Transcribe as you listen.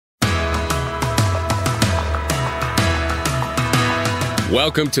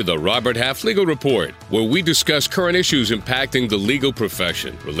Welcome to the Robert Half Legal Report, where we discuss current issues impacting the legal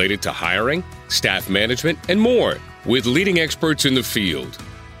profession related to hiring, staff management, and more, with leading experts in the field.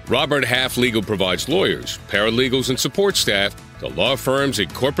 Robert Half Legal provides lawyers, paralegals, and support staff to law firms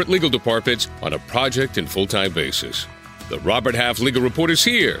and corporate legal departments on a project and full-time basis. The Robert Half Legal Report is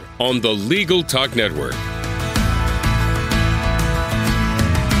here on the Legal Talk Network.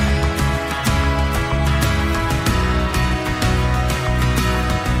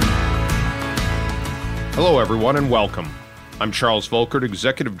 Hello, everyone, and welcome. I'm Charles Volkert,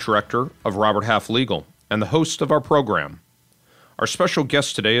 Executive Director of Robert Half Legal, and the host of our program. Our special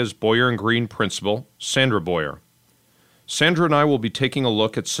guest today is Boyer & Greene Principal, Sandra Boyer. Sandra and I will be taking a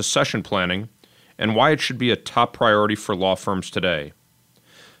look at succession planning and why it should be a top priority for law firms today.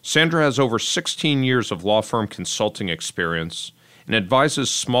 Sandra has over 16 years of law firm consulting experience and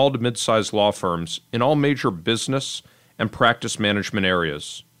advises small to mid-sized law firms in all major business and practice management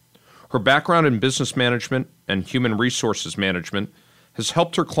areas. Her background in business management and human resources management has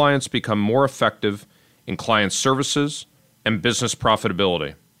helped her clients become more effective in client services and business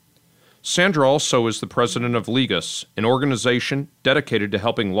profitability. Sandra also is the president of Legus, an organization dedicated to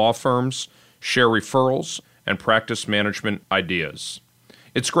helping law firms share referrals and practice management ideas.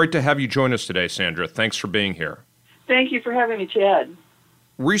 It's great to have you join us today, Sandra. Thanks for being here. Thank you for having me, Chad.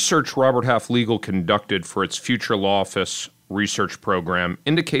 Research Robert Half Legal conducted for its Future Law Office research program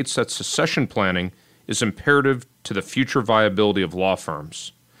indicates that succession planning is imperative to the future viability of law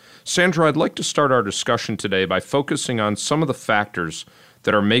firms. Sandra, I'd like to start our discussion today by focusing on some of the factors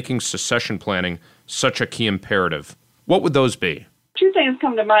that are making succession planning such a key imperative. What would those be? Two things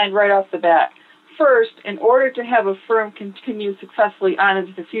come to mind right off the bat. First, in order to have a firm continue successfully on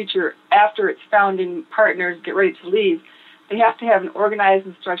into the future after its founding partners get ready to leave, they have to have an organized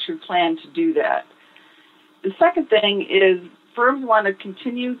and structured plan to do that. The second thing is firms want to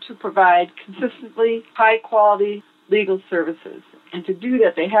continue to provide consistently high-quality legal services. And to do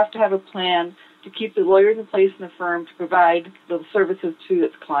that, they have to have a plan to keep the lawyers in place in the firm to provide those services to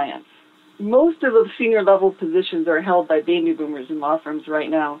its clients. Most of the senior-level positions are held by baby boomers in law firms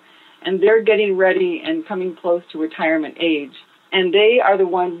right now, and they're getting ready and coming close to retirement age. And they are the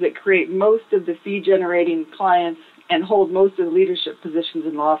ones that create most of the fee-generating clients and hold most of the leadership positions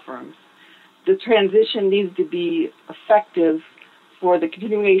in law firms. The transition needs to be effective for the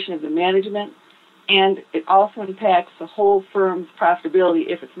continuation of the management, and it also impacts the whole firm's profitability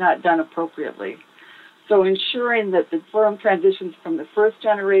if it's not done appropriately. So ensuring that the firm transitions from the first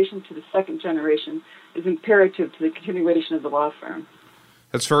generation to the second generation is imperative to the continuation of the law firm.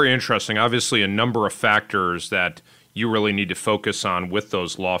 That's very interesting. Obviously, a number of factors that you really need to focus on with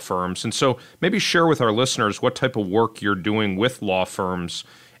those law firms. And so maybe share with our listeners what type of work you're doing with law firms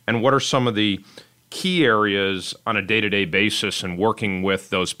and what are some of the key areas on a day-to-day basis in working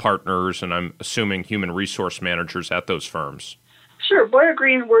with those partners, and I'm assuming human resource managers at those firms? Sure. Boyer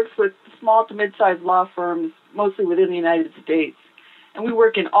Greene works with small to mid-sized law firms, mostly within the United States. And we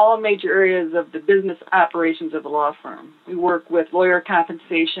work in all major areas of the business operations of the law firm. We work with lawyer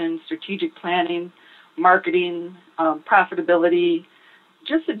compensation, strategic planning, marketing, profitability,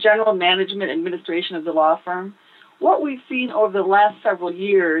 just the general management administration of the law firm. What we've seen over the last several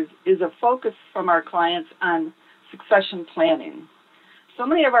years is a focus from our clients on succession planning. So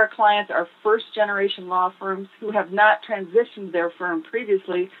many of our clients are first-generation law firms who have not transitioned their firm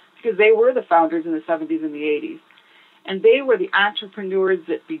previously because they were the founders in the 70s and the 80s. And they were the entrepreneurs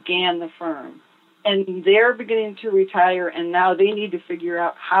that began the firm. And they're beginning to retire, and now they need to figure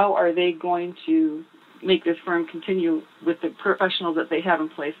out how are they going to make this firm continue with the professionals that they have in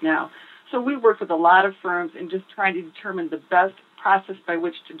place now. So we work with a lot of firms in just trying to determine the best process by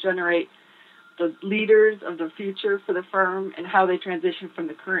which to generate the leaders of the future for the firm and how they transition from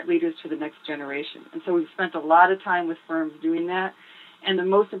the current leaders to the next generation. And so we've spent a lot of time with firms doing that. And the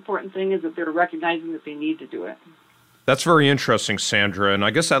most important thing is that they're recognizing that they need to do it. That's very interesting, Sandra. And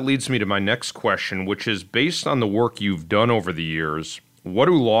I guess that leads me to my next question, which is based on the work you've done over the years, what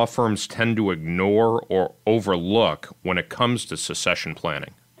do law firms tend to ignore or overlook when it comes to succession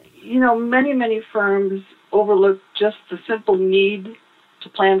planning? You know, many firms overlook just the simple need to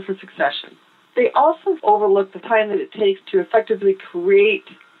plan for succession. They also overlook the time that it takes to effectively create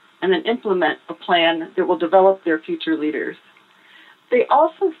and then implement a plan that will develop their future leaders. They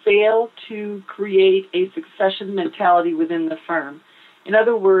also fail to create a succession mentality within the firm. In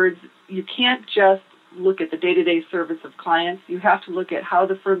other words, you can't just look at the day-to-day service of clients. You have to look at how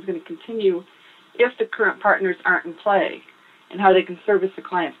the firm's going to continue if the current partners aren't in play, and how they can service the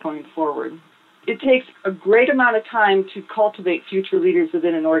clients going forward. It takes a great amount of time to cultivate future leaders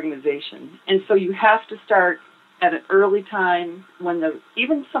within an organization. And so you have to start at an early time,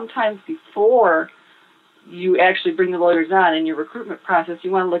 even sometimes before you actually bring the lawyers on in your recruitment process,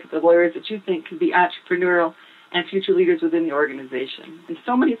 you want to look at the lawyers that you think could be entrepreneurial and future leaders within the organization. And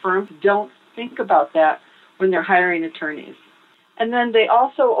so many firms don't think about that when they're hiring attorneys. And then they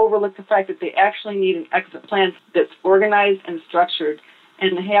also overlook the fact that they actually need an exit plan that's organized and structured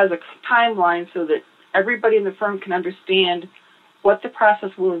and has a timeline so that everybody in the firm can understand what the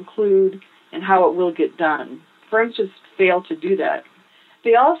process will include and how it will get done. Firms just fail to do that.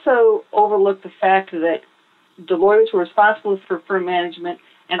 They also overlook the fact that the lawyers who are responsible for firm management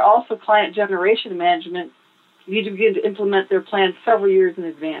and also client generation management need to begin to implement their plans several years in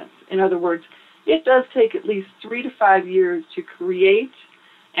advance. In other words, it does take at least 3 to 5 years to create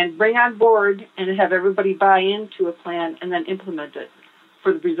and bring on board and have everybody buy into a plan and then implement it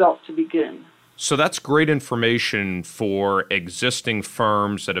for the results to begin. So that's great information for existing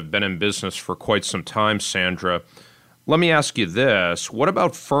firms that have been in business for quite some time, Sandra. Let me ask you this. What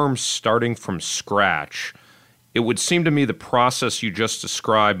about firms starting from scratch? It would seem to me the process you just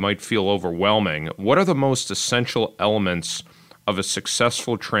described might feel overwhelming. What are the most essential elements of a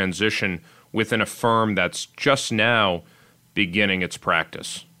successful transition within a firm that's just now beginning its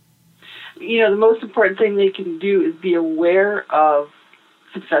practice? The most important thing they can do is be aware of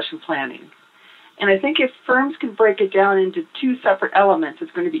succession planning. And I think if firms can break it down into 2 separate elements,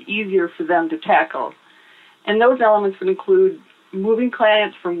 it's going to be easier for them to tackle. And those elements would include moving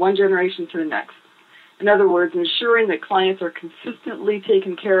clients from one generation to the next. In other words, ensuring that clients are consistently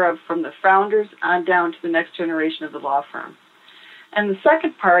taken care of from the founders on down to the next generation of the law firm. And the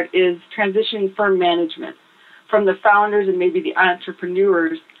second part is transitioning firm management from the founders and maybe the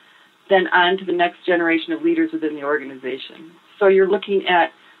entrepreneurs then on to the next generation of leaders within the organization. So you're looking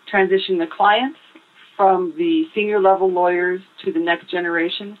at transitioning the clients from the senior level lawyers to the next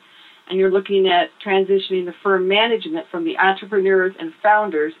generation, and you're looking at transitioning the firm management from the entrepreneurs and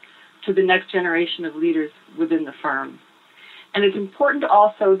founders to the next generation of leaders within the firm. And it's important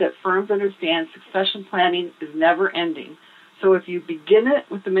also that firms understand succession planning is never ending. So if you begin it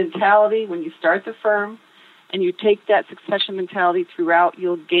with the mentality when you start the firm and you take that succession mentality throughout,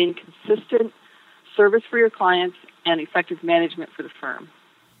 you'll gain consistent service for your clients and effective management for the firm.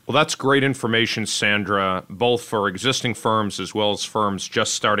 Well, that's great information, Sandra, both for existing firms as well as firms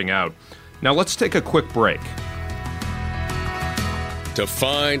just starting out. Now let's take a quick break. To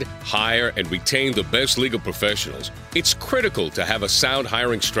find, hire, and retain the best legal professionals, it's critical to have a sound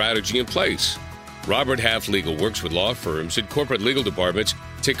hiring strategy in place. Robert Half Legal works with law firms and corporate legal departments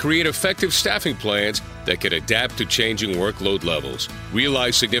to create effective staffing plans that can adapt to changing workload levels,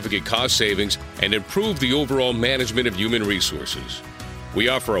 realize significant cost savings, and improve the overall management of human resources. We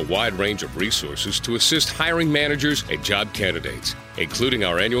offer a wide range of resources to assist hiring managers and job candidates, including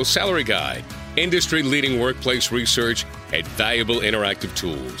our annual salary guide, industry-leading workplace research, and valuable interactive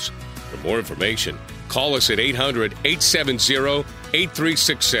tools. For more information, call us at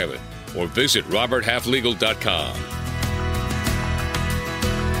 800-870-8367 or visit roberthalflegal.com.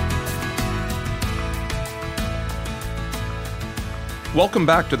 Welcome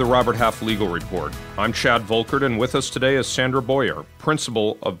back to the Robert Half Legal Report. I'm Chad Volkert, and with us today is Sandra Boyer,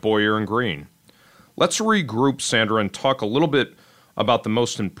 principal of Boyer & Greene. Let's regroup, Sandra, and talk a little bit about the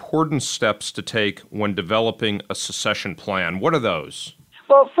most important steps to take when developing a succession plan. What are those?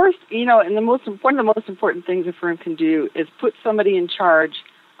 Well, first, and one of the most important things a firm can do is put somebody in charge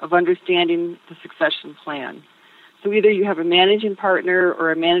of understanding the succession plan. So either you have a managing partner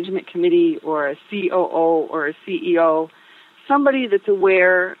or a management committee or a COO or a CEO, somebody that's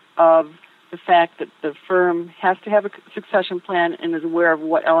aware of the fact that the firm has to have a succession plan and is aware of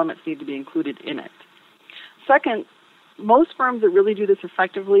what elements need to be included in it. Second, most firms that really do this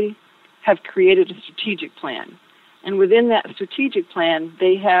effectively have created a strategic plan. And within that strategic plan,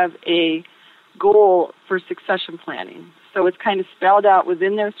 they have a goal for succession planning. So it's kind of spelled out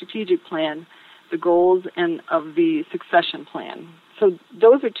within their strategic plan, the goals and of the succession plan. So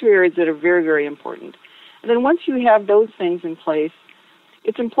those are 2 areas that are very, very important. And then once you have those things in place,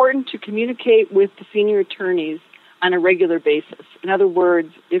 it's important to communicate with the senior attorneys on a regular basis. In other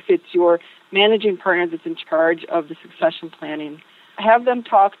words, if it's your managing partner that's in charge of the succession planning, have them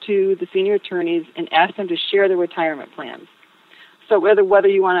talk to the senior attorneys and ask them to share their retirement plans. So whether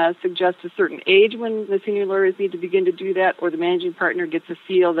you want to suggest a certain age when the senior lawyers need to begin to do that, or the managing partner gets a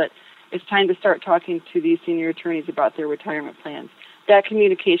feel that it's time to start talking to these senior attorneys about their retirement plans, that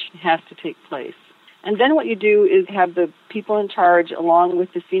communication has to take place. And then what you do is have the people in charge, along with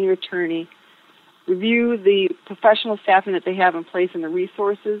the senior attorney, review the professional staffing that they have in place and the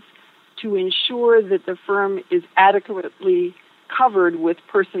resources to ensure that the firm is adequately covered with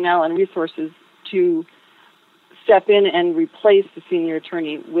personnel and resources to step in and replace the senior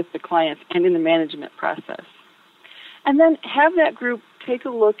attorney with the clients and in the management process. And then have that group take a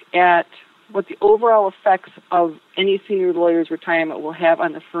look at what the overall effects of any senior lawyer's retirement will have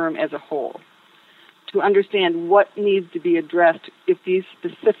on the firm as a whole, to understand what needs to be addressed if these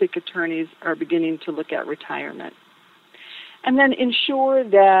specific attorneys are beginning to look at retirement. And then ensure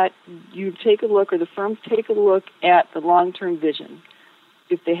that you take a look, or the firms take a look at the long-term vision.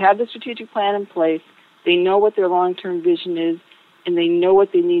 If they have the strategic plan in place, they know what their long-term vision is, and they know what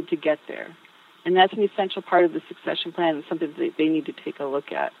they need to get there. And that's an essential part of the succession plan and something that they need to take a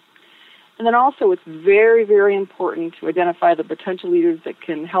look at. And then also it's very, very important to identify the potential leaders that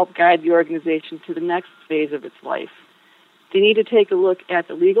can help guide the organization to the next phase of its life. They need to take a look at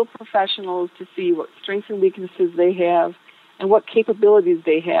the legal professionals to see what strengths and weaknesses they have and what capabilities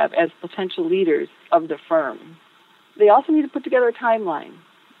they have as potential leaders of the firm. They also need to put together a timeline.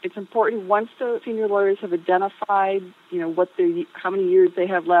 It's important once the senior lawyers have identified, how many years they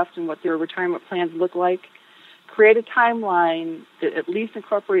have left and what their retirement plans look like, create a timeline that at least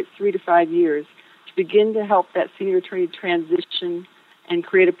incorporates 3 to 5 years to begin to help that senior attorney transition and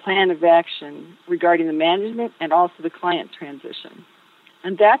create a plan of action regarding the management and also the client transition.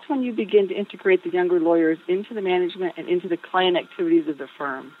 And that's when you begin to integrate the younger lawyers into the management and into the client activities of the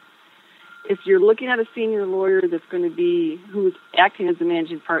firm. If you're looking at a senior lawyer that's going to be, who's acting as the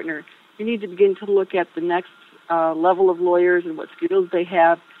managing partner, you need to begin to look at the next level of lawyers and what skills they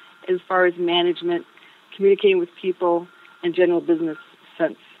have as far as management, communicating with people, and general business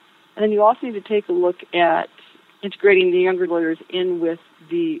sense. And then you also need to take a look at integrating the younger lawyers in with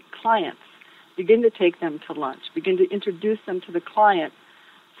the clients. Begin to take them to lunch. Begin to introduce them to the client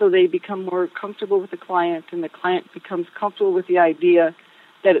so they become more comfortable with the client and the client becomes comfortable with the idea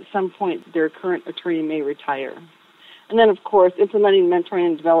that at some point their current attorney may retire. And then, of course, implementing mentoring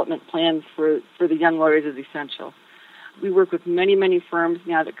and development plans for the young lawyers is essential. We work with many, many firms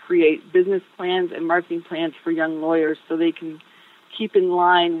now that create business plans and marketing plans for young lawyers so they can keep in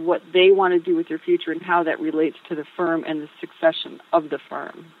line what they want to do with their future and how that relates to the firm and the succession of the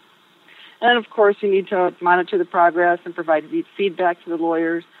firm. And then, of course, you need to monitor the progress and provide feedback to the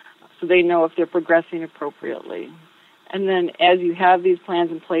lawyers so they know if they're progressing appropriately. And then as you have these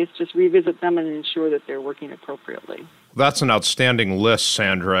plans in place, just revisit them and ensure that they're working appropriately. That's an outstanding list,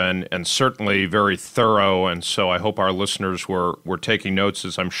 Sandra, and certainly very thorough. And so I hope our listeners were taking notes,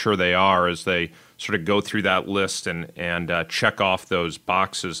 as I'm sure they are, as they sort of go through that list and check off those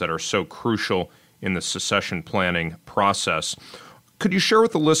boxes that are so crucial in the succession planning process. Could you share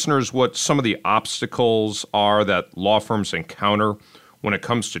with the listeners what some of the obstacles are that law firms encounter when it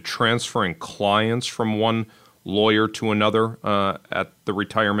comes to transferring clients from one lawyer to another at the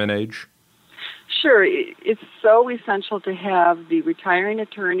retirement age? Sure. It's so essential to have the retiring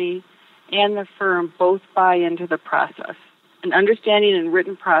attorney and the firm both buy into the process. An understanding and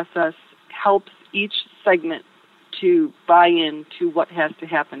written process helps each segment to buy into what has to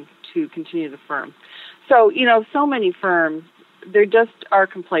happen to continue the firm. So, so many firms, they just are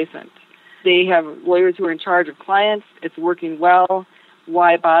complacent. They have lawyers who are in charge of clients. It's working well.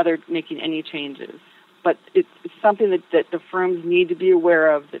 Why bother making any changes? But it's something that the firms need to be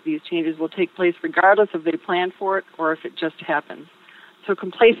aware of, that these changes will take place regardless if they plan for it or if it just happens. So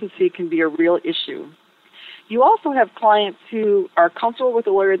complacency can be a real issue. You also have clients who are comfortable with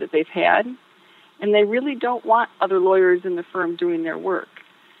the lawyer that they've had, and they really don't want other lawyers in the firm doing their work.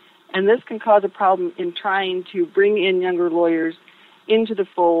 And this can cause a problem in trying to bring in younger lawyers into the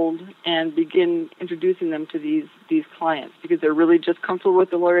fold and begin introducing them to these clients because they're really just comfortable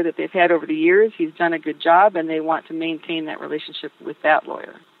with the lawyer that they've had over the years. He's done a good job, and they want to maintain that relationship with that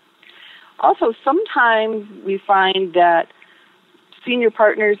lawyer. Also, sometimes we find that senior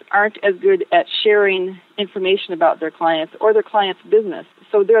partners aren't as good at sharing information about their clients or their client's business.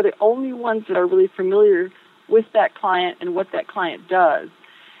 So they're the only ones that are really familiar with that client and what that client does.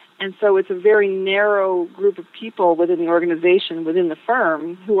 And so it's a very narrow group of people within the organization, within the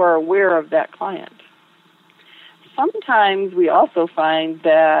firm, who are aware of that client. Sometimes we also find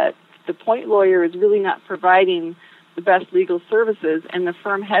that the point lawyer is really not providing the best legal services, and the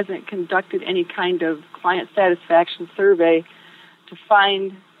firm hasn't conducted any kind of client satisfaction survey to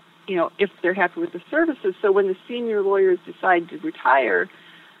find, if they're happy with the services. So when the senior lawyers decide to retire,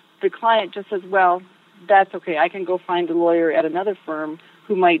 the client just says, well, that's okay. I can go find a lawyer at another firm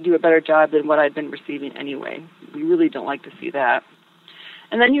who might do a better job than what I've been receiving anyway. We really don't like to see that.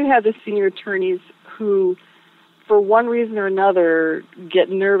 And then you have the senior attorneys who, for one reason or another, get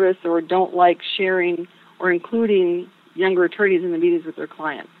nervous or don't like sharing or including younger attorneys in the meetings with their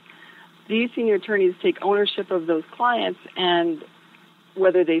clients. These senior attorneys take ownership of those clients and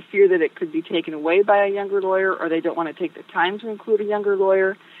whether they fear that it could be taken away by a younger lawyer or they don't want to take the time to include a younger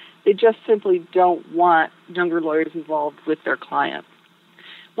lawyer. They just simply don't want younger lawyers involved with their client.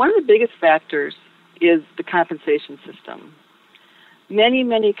 One of the biggest factors is the compensation system. Many,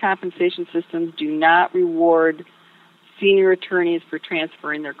 many compensation systems do not reward senior attorneys for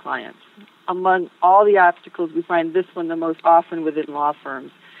transferring their clients. Among all the obstacles, we find this one the most often within law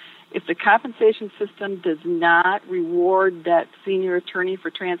firms. If the compensation system does not reward that senior attorney for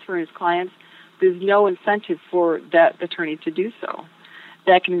transferring his clients, there's no incentive for that attorney to do so.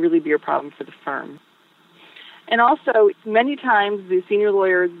 That can really be a problem for the firm. And also, many times the senior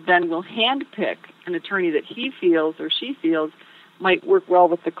lawyer then will handpick an attorney that he feels or she feels might work well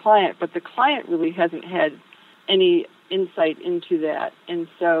with the client, but the client really hasn't had any insight into that, and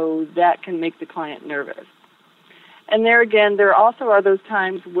so that can make the client nervous. And there again, there also are those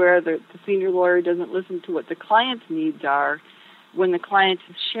times where the senior lawyer doesn't listen to what the client's needs are when the client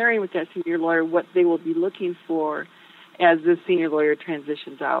is sharing with that senior lawyer what they will be looking for as the senior lawyer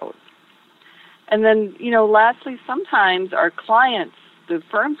transitions out. And then, lastly, sometimes our clients, the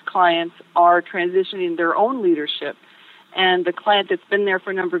firm's clients, are transitioning their own leadership, and the client that's been there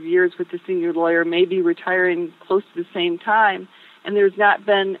for a number of years with the senior lawyer may be retiring close to the same time, and there's not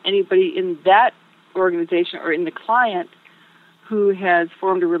been anybody in that organization or in the client who has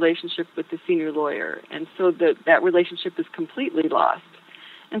formed a relationship with the senior lawyer, and so that relationship is completely lost.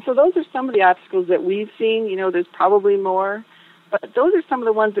 And so those are some of the obstacles that we've seen. There's probably more, but those are some of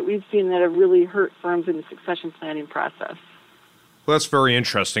the ones that we've seen that have really hurt firms in the succession planning process. Well, that's very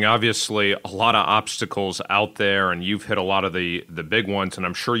interesting. Obviously, a lot of obstacles out there, and you've hit a lot of the big ones, and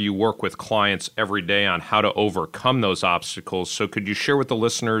I'm sure you work with clients every day on how to overcome those obstacles. So could you share with the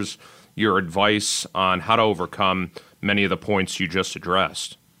listeners your advice on how to overcome many of the points you just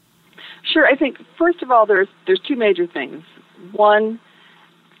addressed? Sure. I think, first of all, there's two major things. One,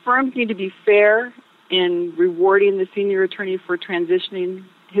 firms need to be fair in rewarding the senior attorney for transitioning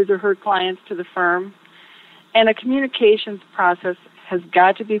his or her clients to the firm. And a communications process has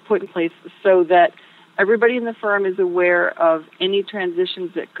got to be put in place so that everybody in the firm is aware of any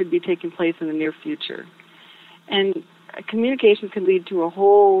transitions that could be taking place in the near future. And communication can lead to a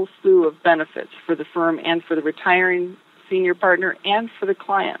whole slew of benefits for the firm and for the retiring senior partner and for the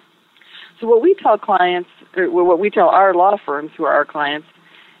client. So what we tell clients, or what we tell our law firms who are our clients,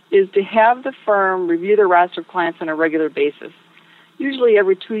 is to have the firm review their roster of clients on a regular basis, usually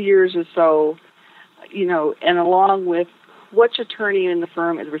every 2 years or so, and along with which attorney in the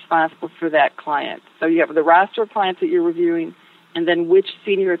firm is responsible for that client. So you have the roster of clients that you're reviewing, and then which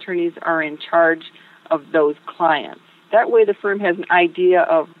senior attorneys are in charge of those clients. That way the firm has an idea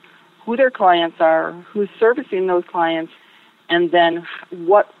of who their clients are, who's servicing those clients, and then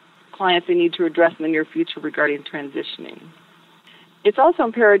what clients they need to address in the near future regarding transitioning. It's also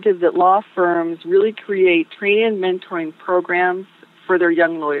imperative that law firms really create training and mentoring programs for their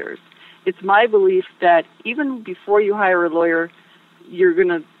young lawyers. It's my belief that even before you hire a lawyer, you're going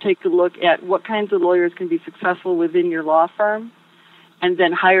to take a look at what kinds of lawyers can be successful within your law firm and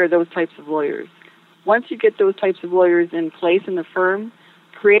then hire those types of lawyers. Once you get those types of lawyers in place in the firm,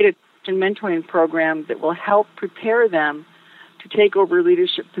 create a mentoring program that will help prepare them to take over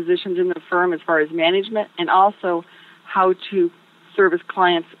leadership positions in the firm as far as management and also how to service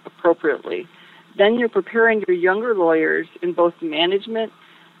clients appropriately. Then you're preparing your younger lawyers in both management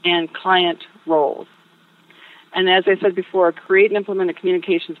and client roles. And as I said before, create and implement a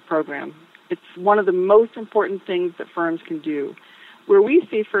communications program. It's one of the most important things that firms can do. Where we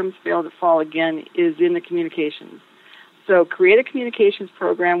see firms fail to fall again is in the communications. So create a communications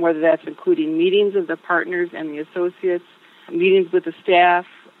program, whether that's including meetings of the partners and the associates, meetings with the staff.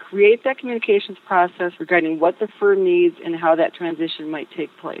 Create that communications process regarding what the firm needs and how that transition might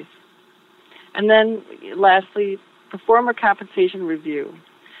take place. And then lastly, perform a compensation review.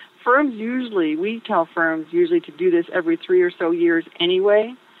 We tell firms usually to do this every 3 or so years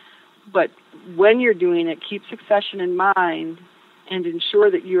anyway, but when you're doing it, keep succession in mind and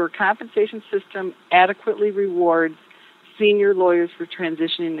ensure that your compensation system adequately rewards senior lawyers for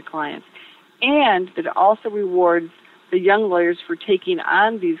transitioning to clients, and that it also rewards the young lawyers for taking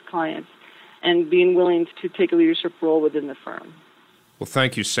on these clients and being willing to take a leadership role within the firm. Well,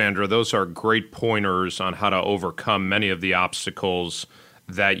 thank you, Sandra. Those are great pointers on how to overcome many of the obstacles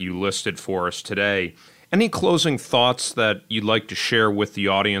that you listed for us today. Any closing thoughts that you'd like to share with the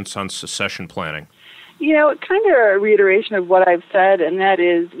audience on succession planning? Kind of a reiteration of what I've said, and that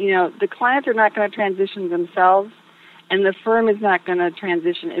is, the clients are not going to transition themselves, and the firm is not going to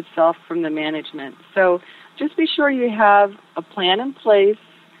transition itself from the management. So just be sure you have a plan in place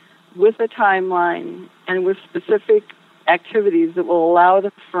with a timeline and with specific activities that will allow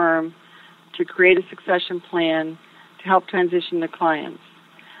the firm to create a succession plan to help transition the clients.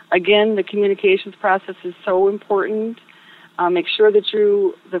 Again, the communications process is so important. Make sure that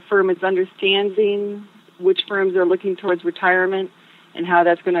the firm is understanding which firms are looking towards retirement and how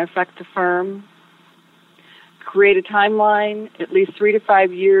that's going to affect the firm. Create a timeline, at least 3 to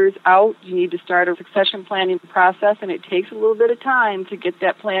 5 years out. You need to start a succession planning process, and it takes a little bit of time to get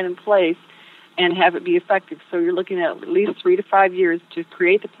that plan in place and have it be effective. So you're looking at least 3 to 5 years to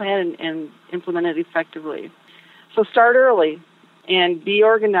create the plan and implement it effectively. So start early and be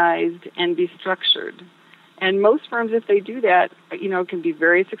organized and be structured. And most firms, if they do that, can be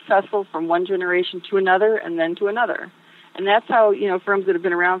very successful from one generation to another and then to another. And that's how, firms that have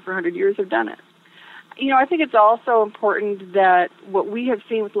been around for 100 years have done it. I think it's also important that what we have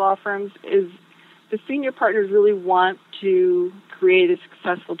seen with law firms is the senior partners really want to create a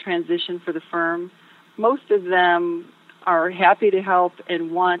successful transition for the firm. Most of them are happy to help and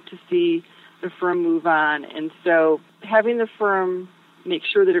want to see the firm move on. And so having the firm make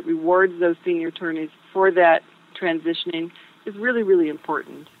sure that it rewards those senior attorneys for that transitioning is really, really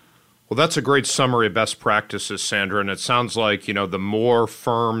important. Well, that's a great summary of best practices, Sandra, and it sounds like, the more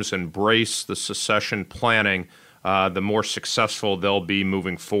firms embrace the succession planning, the more successful they'll be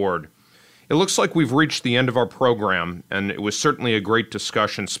moving forward. It looks like we've reached the end of our program, and it was certainly a great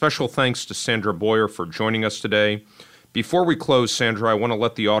discussion. Special thanks to Sandra Boyer for joining us today. Before we close, Sandra, I want to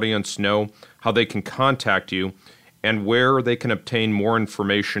let the audience know how they can contact you and where they can obtain more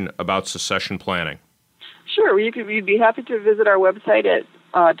information about succession planning. Sure. We'd be happy to visit our website at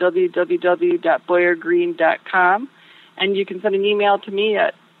www.boyergreene.com, and you can send an email to me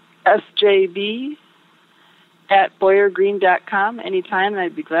at sjb@boyergreene.com anytime, and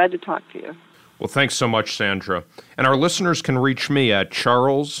I'd be glad to talk to you. Well, thanks so much, Sandra. And our listeners can reach me at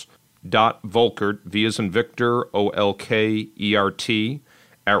charles.volkert, V as in Victor, OLKERT,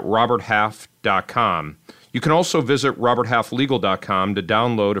 at roberthalf.com. You can also visit roberthalflegal.com to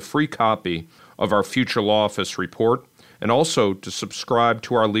download a free copy of our Future Law Office report, and also to subscribe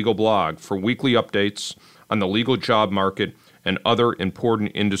to our legal blog for weekly updates on the legal job market and other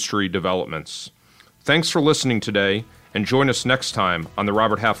important industry developments. Thanks for listening today, and join us next time on the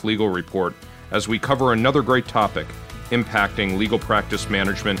Robert Half Legal Report as we cover another great topic impacting legal practice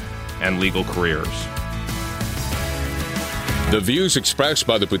management and legal careers. The views expressed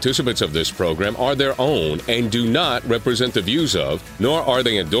by the participants of this program are their own and do not represent the views of, nor are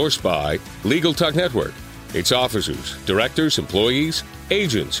they endorsed by, Legal Talk Network, its officers, directors, employees,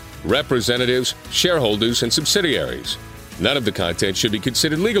 agents, representatives, shareholders, and subsidiaries. None of the content should be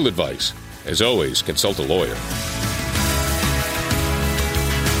considered legal advice. As always, consult a lawyer.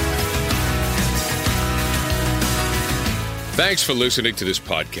 Thanks for listening to this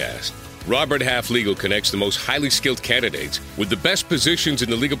podcast. Robert Half Legal connects the most highly skilled candidates with the best positions in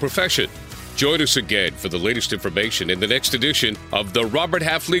the legal profession. Join us again for the latest information in the next edition of the Robert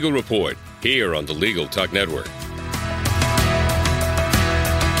Half Legal Report here on the Legal Talk Network.